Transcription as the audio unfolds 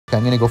Okay,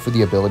 I'm going to go for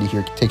the ability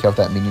here. Take out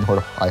that minion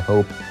horde, I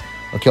hope.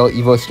 I'll kill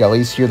Evo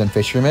Skellies here, then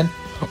Fisherman.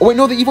 Oh, wait,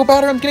 no, the Evo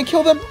Batter. I'm going to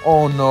kill them.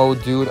 Oh, no,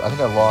 dude. I think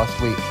I lost.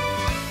 Wait.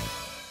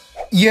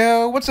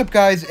 Yo, what's up,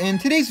 guys? In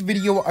today's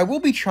video, I will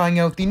be trying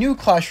out the new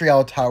Clash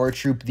Royale Tower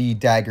Troop, the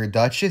Dagger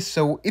Dutchess.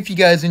 So if you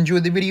guys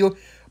enjoyed the video,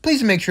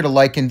 please make sure to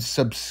like and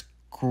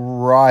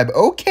subscribe.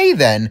 Okay,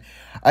 then.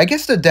 I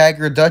guess the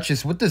Dagger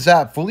Dutchess with the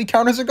Zap fully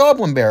count as a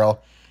Goblin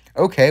Barrel.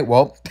 Okay,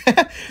 well,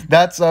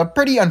 that's a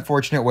pretty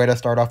unfortunate way to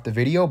start off the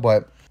video,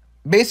 but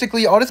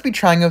basically, I'll just be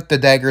trying out the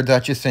Dagger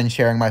Dutchess and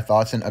sharing my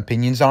thoughts and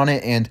opinions on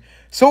it, and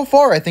so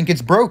far, I think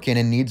it's broken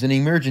and needs an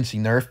emergency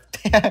nerf.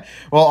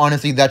 Well,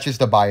 honestly, that's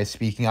just a bias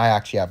speaking. I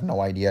actually have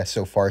no idea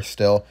so far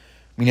still.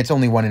 I mean, it's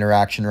only one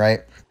interaction,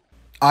 right?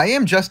 I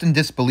am just in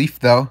disbelief,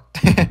 though.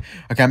 Okay,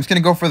 I'm just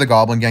going to go for the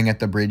Goblin Gang at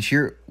the bridge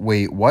here.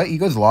 Wait, what? He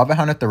goes Lava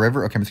Hound at the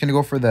river? Okay, I'm just going to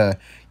go for the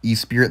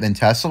E-Spirit, then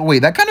Tesla. Wait,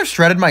 that kind of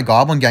shredded my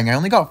Goblin Gang. I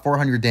only got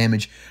 400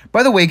 damage.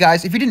 By the way,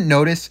 guys, if you didn't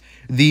notice,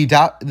 the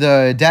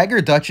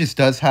Dagger Dutchess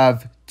does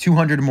have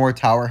 200 more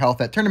tower health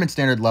at tournament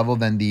standard level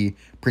than the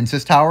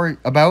Princess Tower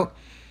about.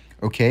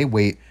 Okay,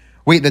 wait.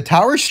 Wait, the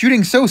tower's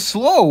shooting so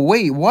slow.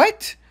 Wait,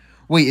 what?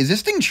 Wait, is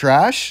this thing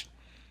trash?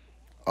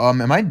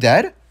 Am I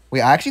dead?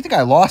 Wait, I actually think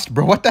I lost,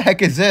 bro. What the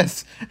heck is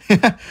this?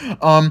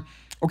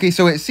 Okay,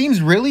 so it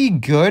seems really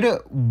good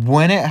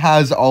when it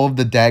has all of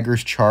the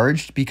daggers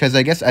charged, because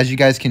I guess as you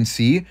guys can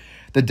see,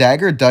 the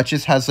Dagger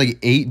Dutchess has like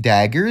 8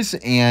 daggers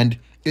and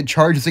it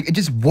charges, like it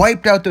just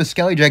wiped out those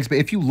Skelly Drags. But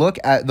if you look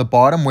at the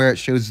bottom where it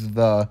shows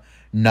the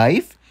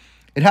knife,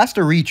 it has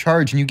to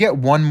recharge and you get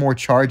one more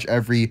charge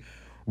every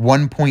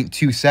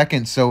 1.2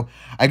 seconds. So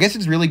I guess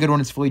it's really good when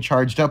it's fully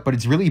charged up, but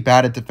it's really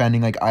bad at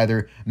defending like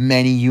either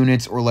many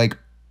units or like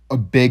a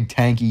big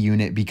tanky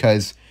unit,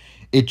 because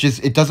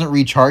it doesn't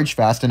recharge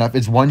fast enough.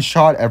 It's one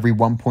shot every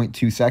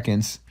 1.2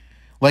 seconds.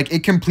 Like,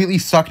 it completely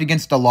sucked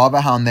against the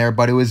Lava Hound there,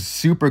 but it was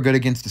super good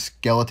against the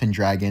Skeleton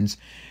Dragons.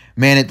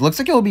 Man, it looks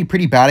like it will be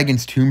pretty bad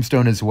against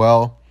Tombstone as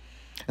well.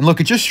 And look,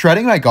 it's just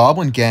shredding my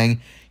Goblin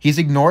Gang. He's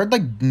ignored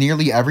like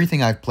nearly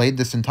everything I've played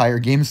this entire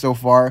game so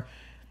far.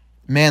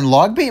 Man,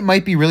 Logbait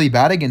might be really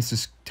bad against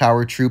this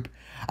Tower Troop.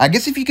 I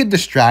guess if you could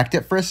distract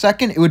it for a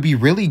second, it would be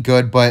really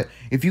good, but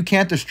if you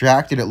can't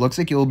distract it, it looks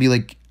like it will be,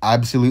 like,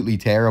 absolutely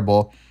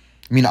terrible.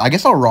 I mean, I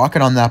guess I'll rock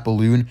it on that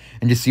balloon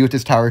and just see what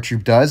this Tower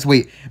Troop does.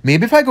 Wait,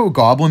 maybe if I go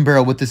Goblin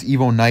Barrel with this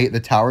Evo Knight, the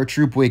Tower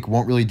Troop, like,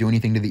 won't really do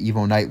anything to the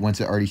Evo Knight once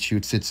it already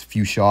shoots its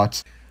few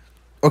shots.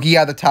 Okay,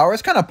 yeah, the tower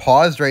is kind of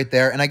paused right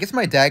there, and I guess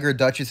my Dagger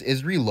Dutchess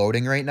is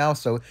reloading right now,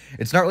 so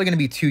it's not really going to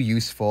be too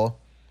useful.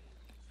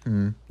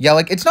 Yeah,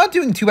 like, it's not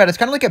doing too bad. It's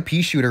kind of like a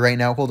pea shooter right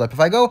now. Hold up. If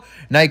I go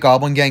Knight,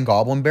 Goblin Gang,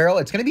 Goblin Barrel,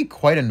 it's going to be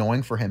quite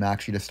annoying for him,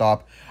 actually, to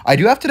stop. I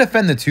do have to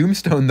defend the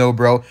Tombstone, though,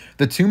 bro.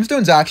 The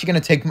Tombstone's actually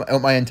going to take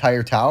out my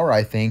entire tower,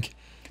 I think.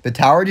 The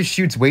tower just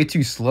shoots way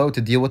too slow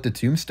to deal with the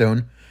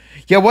Tombstone.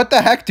 Yeah, what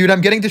the heck, dude?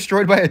 I'm getting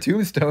destroyed by a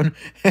Tombstone.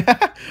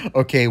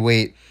 Okay,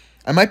 wait.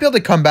 I might be able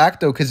to come back,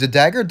 though, because the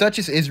Dagger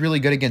Dutchess is really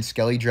good against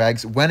Skelly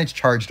Drags when it's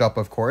charged up,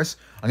 of course.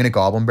 I'm going to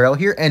Goblin Barrel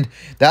here, and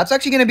that's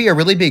actually going to be a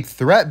really big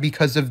threat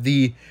because of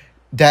the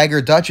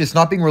Dagger Dutchess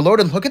not being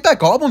reloaded. Look at that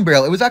Goblin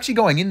Barrel. It was actually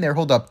going in there.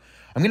 Hold up.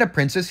 I'm going to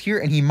Princess here,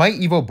 and he might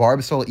Evo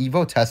Barbs, so I'll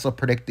Evo Tesla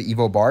predict the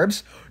Evo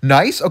Barbs.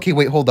 Nice. Okay,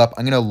 wait, hold up.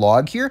 I'm going to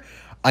log here.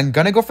 I'm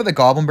going to go for the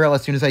Goblin Barrel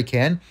as soon as I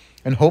can,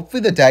 and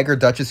hopefully the Dagger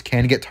Dutchess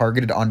can get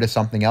targeted onto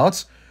something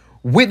else.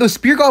 Wait, those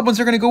Spear Goblins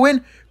are going to go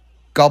in.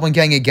 Goblin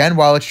Gang again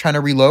while it's trying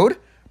to reload.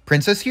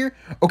 Princess here.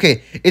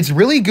 Okay, it's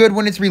really good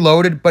when it's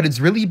reloaded, but it's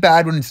really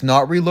bad when it's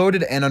not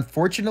reloaded, and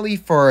unfortunately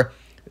for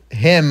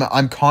him,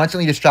 I'm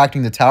constantly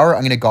distracting the tower.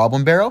 I'm going to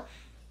Goblin Barrel,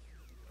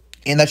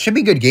 and that should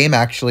be a good game,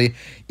 actually.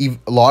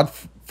 Log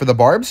for the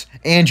Barbs,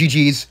 and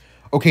GG's.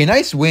 Okay,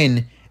 nice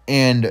win,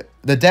 and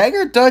the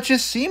Dagger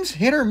Dutchess seems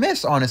hit or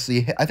miss,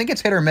 honestly. I think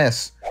it's hit or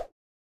miss.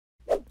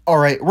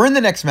 Alright, we're in the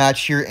next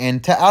match here,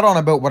 and to add on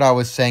about what I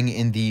was saying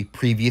in the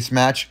previous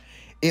match,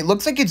 it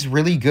looks like it's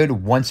really good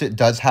once it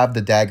does have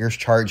the daggers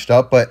charged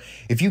up, but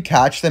if you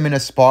catch them in a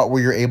spot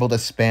where you're able to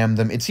spam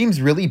them, it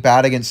seems really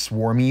bad against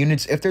swarmy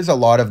units if there's a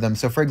lot of them.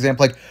 So, for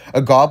example, like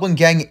a Goblin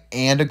Gang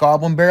and a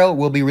Goblin Barrel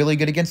will be really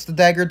good against the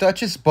Dagger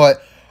Dutchess,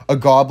 but a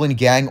Goblin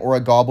Gang or a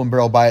Goblin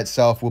Barrel by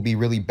itself will be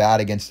really bad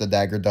against the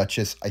Dagger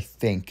Dutchess, I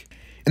think.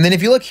 And then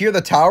if you look here,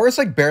 the tower is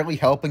like barely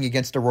helping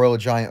against a Royal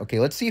Giant. Okay,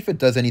 let's see if it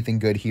does anything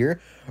good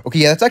here. Okay,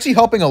 yeah, that's actually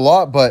helping a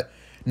lot, but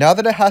now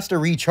that it has to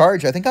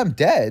recharge, I think I'm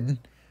dead.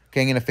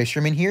 Okay, I'm going to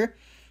Fisherman here.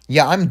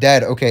 Yeah, I'm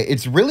dead. Okay,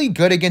 it's really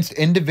good against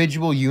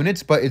individual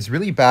units, but it's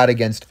really bad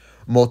against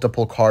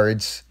multiple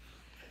cards.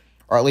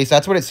 Or at least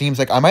that's what it seems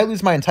like. I might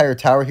lose my entire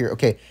tower here.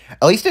 Okay,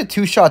 at least it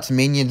 2-shots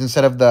minions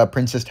instead of the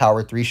Princess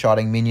Tower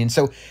 3-shotting minions.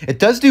 So it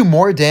does do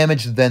more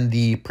damage than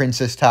the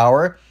Princess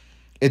Tower.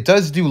 It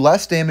does do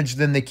less damage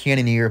than the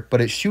Cannoneer,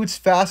 but it shoots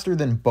faster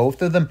than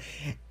both of them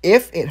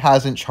if it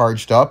hasn't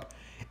charged up.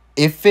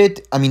 If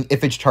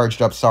it's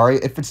charged up, sorry.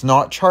 If it's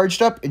not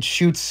charged up, it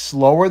shoots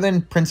slower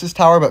than Princess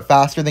Tower, but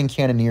faster than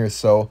Cannoneers.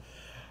 So,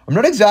 I'm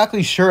not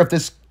exactly sure if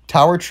this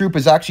Tower Troop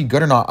is actually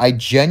good or not. I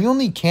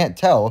genuinely can't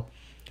tell.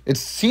 It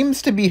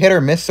seems to be hit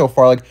or miss so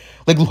far. Like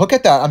look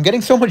at that. I'm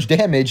getting so much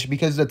damage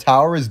because the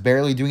tower is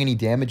barely doing any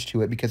damage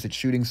to it because it's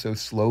shooting so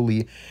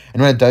slowly.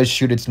 And when it does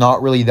shoot, it's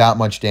not really that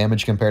much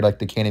damage compared to like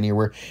the Cannoneer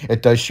where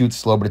it does shoot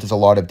slow, but it does a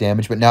lot of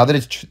damage. But now that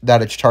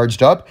it's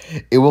charged up,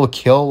 it will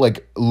kill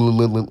like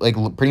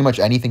pretty much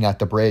anything at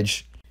the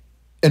bridge.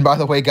 And by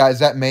the way, guys,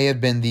 that may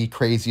have been the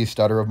craziest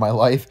stutter of my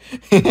life.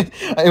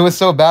 It was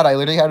so bad, I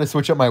literally had to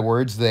switch up my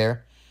words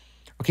there.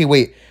 Okay,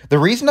 wait. The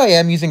reason I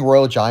am using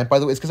Royal Giant, by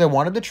the way, is because I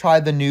wanted to try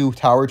the new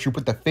tower troop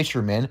with the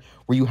Fisherman,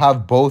 where you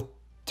have both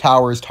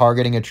towers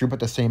targeting a troop at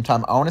the same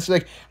time. I want to see,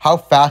 like, how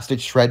fast it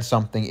shreds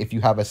something if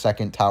you have a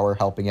second tower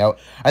helping out.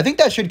 I think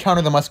that should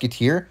counter the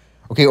Musketeer.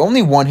 Okay,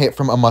 only one hit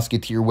from a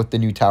Musketeer with the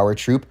new tower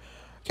troop.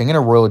 Okay, I'm going to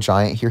Royal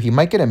Giant here. He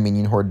might get a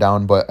minion horde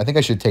down, but I think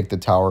I should take the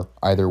tower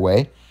either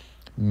way.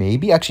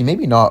 Maybe. Actually,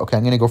 maybe not. Okay,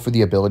 I'm going to go for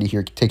the ability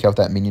here. Take out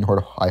that minion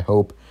horde, I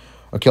hope.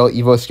 Okay, I'll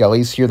Evo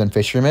Skellies here, then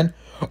Fisherman.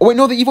 Oh, wait,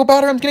 no, the Evil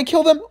Batteram's going to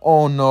kill them?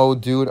 Oh, no,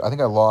 dude. I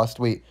think I lost.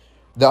 Wait,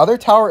 the other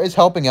tower is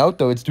helping out,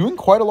 though. It's doing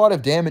quite a lot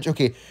of damage.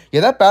 Okay, yeah,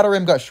 that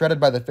Battaram got shredded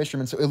by the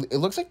Fisherman, so it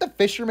looks like the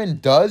Fisherman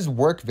does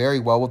work very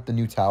well with the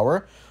new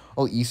tower.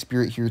 Oh,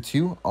 E-Spirit here,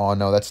 too. Oh,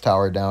 no, that's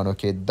tower down.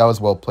 Okay, that was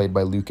well played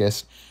by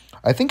Lucas.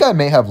 I think I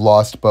may have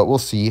lost, but we'll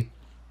see.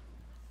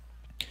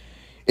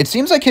 It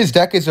seems like his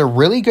deck is a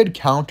really good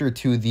counter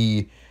to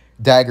the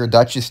Dagger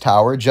Dutchess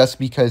tower, just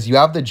because you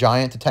have the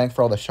Giant to tank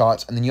for all the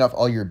shots, and then you have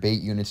all your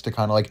bait units to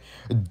kind of like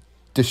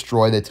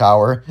destroy the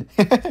tower.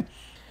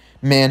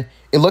 Man,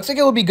 it looks like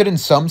it will be good in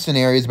some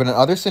scenarios, but in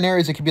other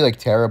scenarios it could be like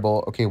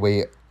terrible. Okay,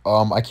 wait,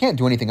 I can't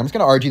do anything. I'm just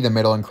gonna RG the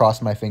middle and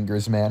cross my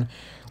fingers, man.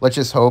 Let's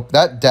just hope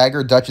that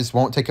Dagger Dutchess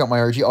won't take out my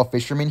RG. I'll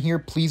Fisherman here.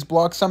 Please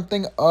block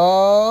something.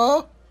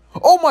 Oh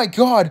my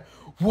god,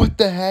 what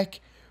the heck?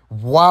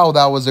 Wow,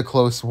 that was a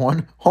close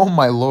one. Oh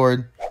my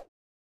lord.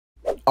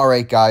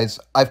 Alright guys,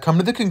 I've come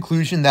to the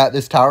conclusion that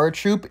this tower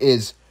troop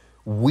is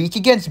weak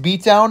against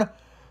beatdown,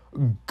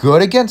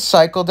 good against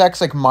cycle decks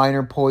like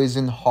Minor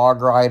Poison,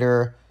 Hog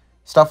Rider,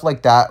 stuff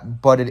like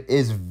that, but it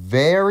is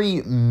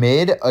very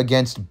mid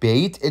against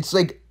bait. It's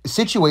like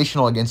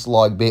situational against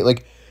Logbait.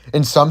 Like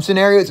in some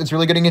scenarios it's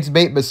really good against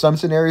bait, but some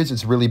scenarios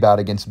it's really bad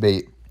against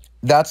bait.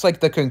 That's like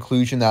the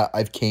conclusion that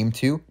I've came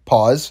to.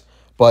 Pause.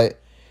 But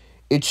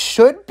it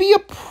should be a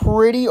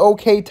pretty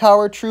okay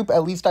tower troop,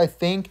 at least I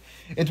think.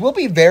 It will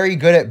be very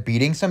good at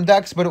beating some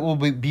decks, but it will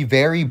be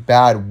very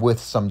bad with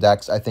some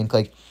decks, I think.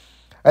 Like,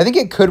 I think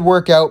it could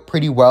work out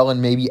pretty well in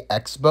maybe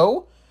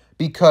Expo,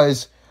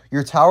 because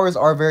your towers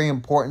are very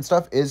important.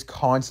 Stuff is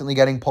constantly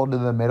getting pulled to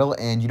the middle,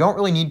 and you don't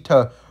really need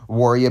to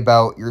worry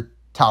about your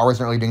towers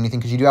not really doing anything,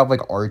 because you do have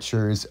like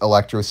archers,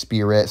 electro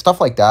spirit, stuff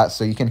like that,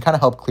 so you can kind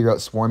of help clear out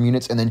swarm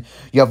units. And then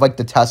you have like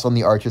the Tesla and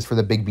the archers for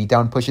the big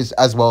beatdown pushes,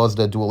 as well as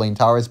the dual lane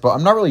towers. But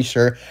I'm not really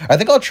sure. I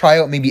think I'll try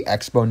out maybe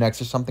Expo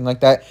next or something like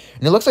that.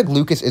 And it looks like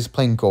Lucas is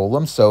playing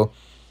Golem, so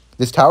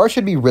this tower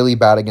should be really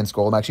bad against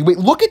Golem, actually. Wait,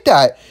 look at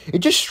that! It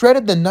just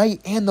shredded the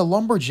Knight and the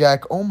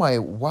Lumberjack. Oh my,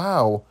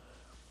 wow.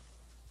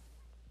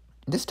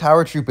 This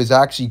tower troop is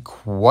actually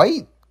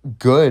quite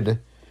good.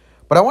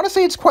 But I want to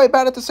say it's quite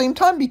bad at the same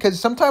time, because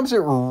sometimes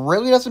it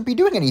really doesn't be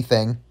doing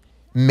anything.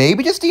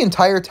 Maybe just the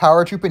entire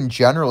tower troop in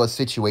general is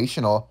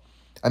situational.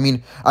 I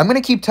mean, I'm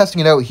going to keep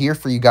testing it out here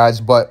for you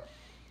guys, but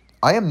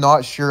I am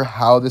not sure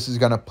how this is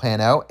going to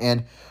plan out.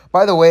 And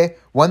by the way,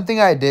 one thing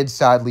I did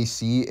sadly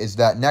see is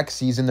that next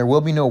season there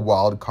will be no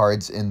wild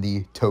cards in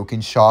the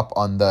token shop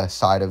on the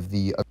side of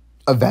the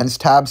events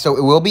tab. So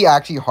it will be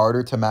actually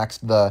harder to max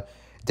the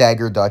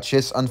Dagger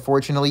Dutchess,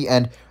 unfortunately.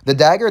 And the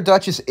Dagger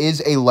Dutchess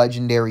is a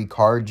legendary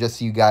card, just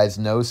so you guys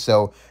know,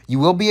 so you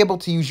will be able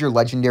to use your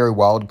legendary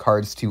wild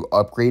cards to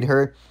upgrade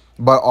her,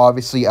 but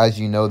obviously, as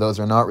you know, those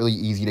are not really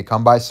easy to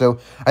come by. So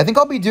I think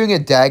I'll be doing a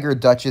Dagger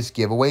Dutchess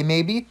giveaway,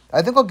 maybe.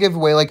 I think I'll give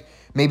away like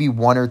maybe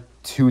 1 or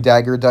 2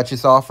 Dagger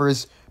Dutchess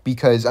offers,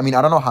 because I mean,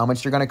 I don't know how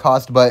much they're going to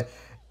cost, but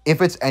if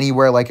it's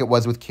anywhere like it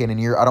was with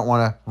Cannoneer, I don't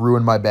want to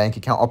ruin my bank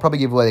account. I'll probably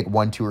give away like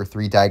 1, 2, or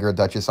 3 Dagger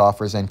Dutchess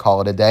offers and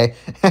call it a day.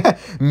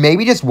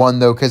 Maybe just 1,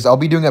 though, because I'll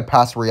be doing a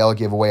Clash Royale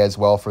giveaway as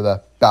well for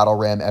the Battle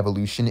Ram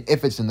Evolution,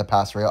 if it's in the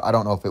Clash Royale. I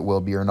don't know if it will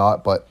be or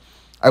not, but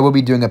I will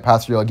be doing a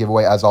Clash Royale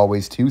giveaway as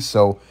always, too.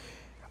 So,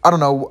 I don't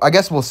know. I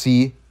guess we'll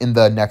see in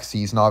the next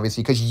season,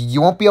 obviously, because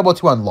you won't be able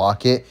to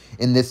unlock it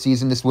in this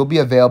season. This will be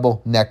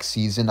available next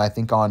season, I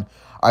think on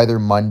either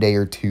Monday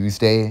or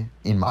Tuesday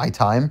in my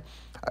time.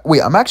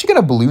 Wait, I'm actually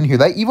going to balloon here.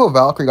 That Evo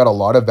Valkyrie got a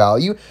lot of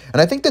value,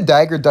 and I think the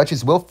Dagger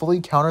Dutchess will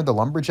fully counter the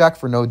Lumberjack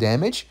for no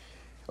damage.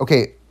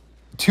 Okay,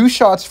 2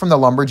 shots from the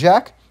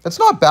Lumberjack. That's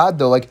not bad,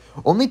 though. Like,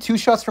 only 2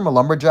 shots from a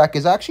Lumberjack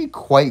is actually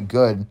quite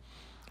good.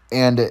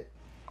 And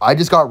I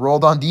just got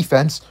rolled on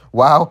defense.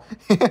 Wow.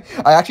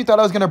 I actually thought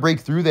I was going to break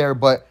through there,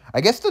 but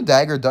I guess the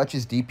Dagger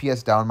Dutchess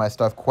DPS down my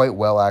stuff quite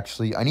well,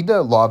 actually. I need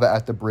the lava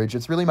at the bridge.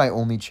 It's really my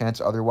only chance.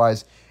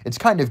 Otherwise, it's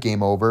kind of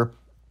game over.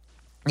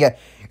 Yeah,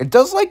 it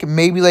does, like,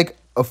 maybe, like,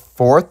 a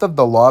 1/4 of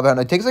the Lava Hound.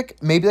 It takes, like,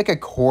 maybe, like, a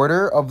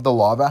 1/4 of the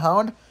Lava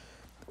Hound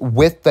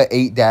with the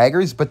 8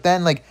 daggers. But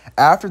then, like,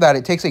 after that,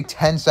 it takes, like,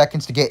 10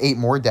 seconds to get 8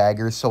 more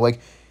daggers. So,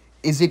 like,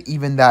 is it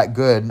even that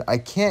good? I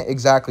can't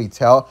exactly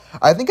tell.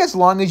 I think as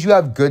long as you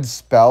have good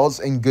spells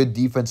and good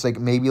defense, like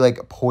maybe like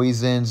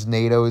poisons,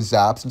 nados,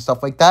 zaps, and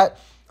stuff like that,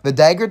 the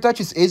Dagger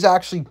Duchess is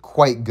actually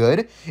quite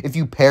good if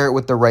you pair it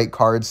with the right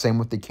cards, same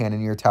with the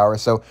Cannoneer Tower.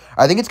 So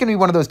I think it's going to be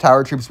one of those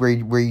tower troops where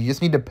you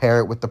just need to pair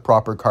it with the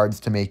proper cards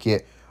to make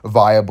it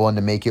viable and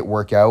to make it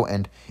work out.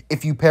 And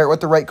if you pair it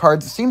with the right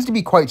cards, it seems to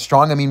be quite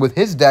strong. I mean, with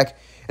his deck,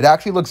 it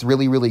actually looks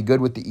really, really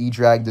good with the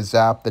E-Drag, the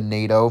Zap, the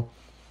NATO.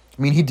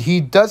 I mean, he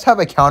does have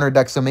a counter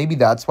deck, so maybe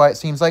that's why it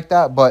seems like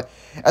that. But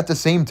at the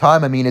same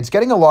time, I mean, it's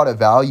getting a lot of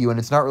value, and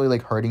it's not really,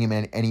 like, hurting him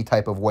in any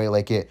type of way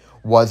like it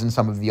was in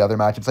some of the other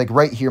matchups. Like,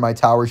 right here, my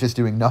tower's just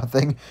doing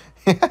nothing.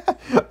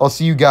 I'll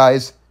see you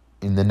guys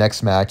in the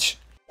next match.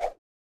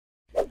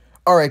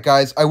 Alright,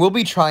 guys, I will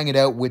be trying it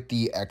out with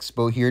the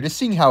Expo here, just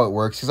seeing how it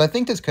works, because I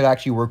think this could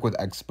actually work with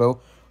Expo.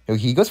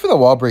 He goes for the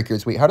wall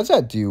breakers. Wait, how does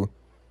that do?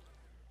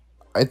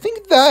 I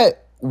think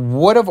that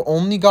would have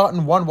only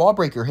gotten one wall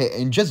breaker hit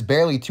and just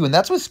barely two, and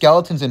that's with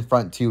skeletons in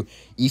front too.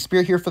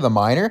 E-Spear here for the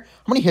miner.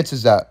 How many hits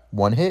is that?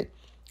 1 hit,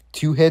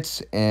 2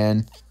 hits,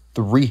 and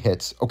 3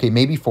 hits. Okay,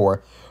 maybe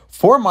 4.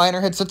 4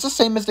 miner hits. That's the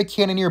same as the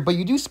Cannoneer, but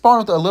you do spawn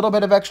with a little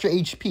bit of extra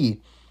HP.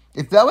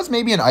 If that was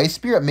maybe an Ice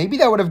Spirit, maybe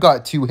that would have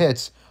got 2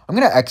 hits. I'm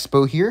going to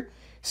Expo here,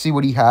 see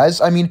what he has.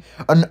 I mean,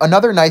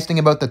 another nice thing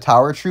about the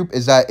Tower Troop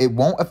is that it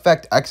won't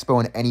affect Expo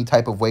in any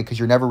type of way because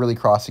you're never really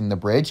crossing the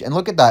bridge. And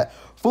look at that,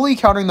 fully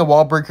countering the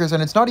wall breakers,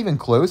 and it's not even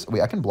close.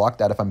 Wait, I can block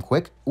that if I'm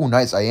quick. Oh,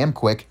 nice, I am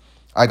quick.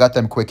 I got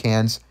them quick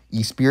hands.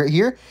 E-Spirit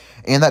here.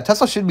 And that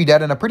Tesla should be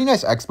dead, and a pretty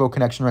nice Expo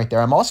connection right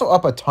there. I'm also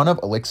up a ton of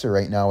Elixir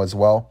right now as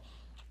well.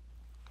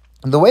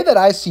 The way that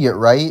I see it,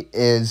 right,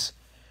 is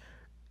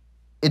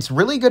it's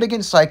really good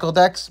against cycle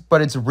decks, but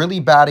it's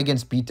really bad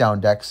against beatdown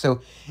decks.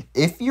 So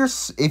if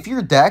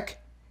your deck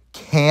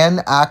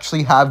can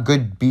actually have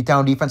good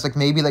beatdown defense, like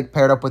maybe like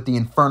paired up with the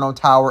Inferno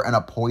Tower and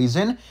a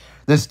Poison,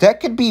 this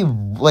deck could be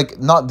like,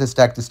 not this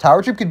deck, this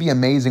Tower Troop could be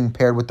amazing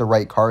paired with the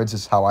right cards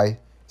is how I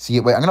see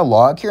it. Wait, I'm going to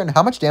log here, and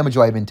how much damage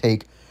do I even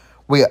take?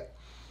 Wait,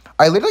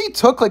 I literally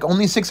took like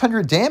only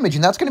 600 damage,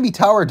 and that's going to be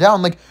tower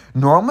down. Like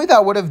normally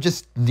that would have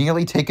just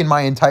nearly taken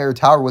my entire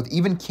tower with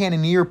even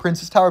Cannoneer,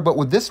 Princess Tower, but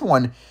with this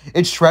one,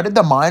 it shredded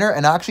the miner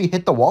and actually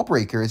hit the wall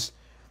breakers.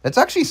 That's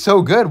actually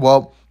so good.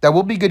 Well, that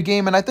will be a good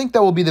game, and I think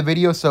that will be the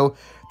video. So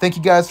thank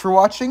you guys for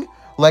watching.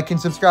 Like and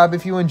subscribe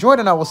if you enjoyed,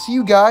 and I will see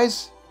you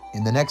guys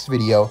in the next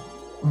video.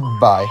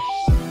 Bye.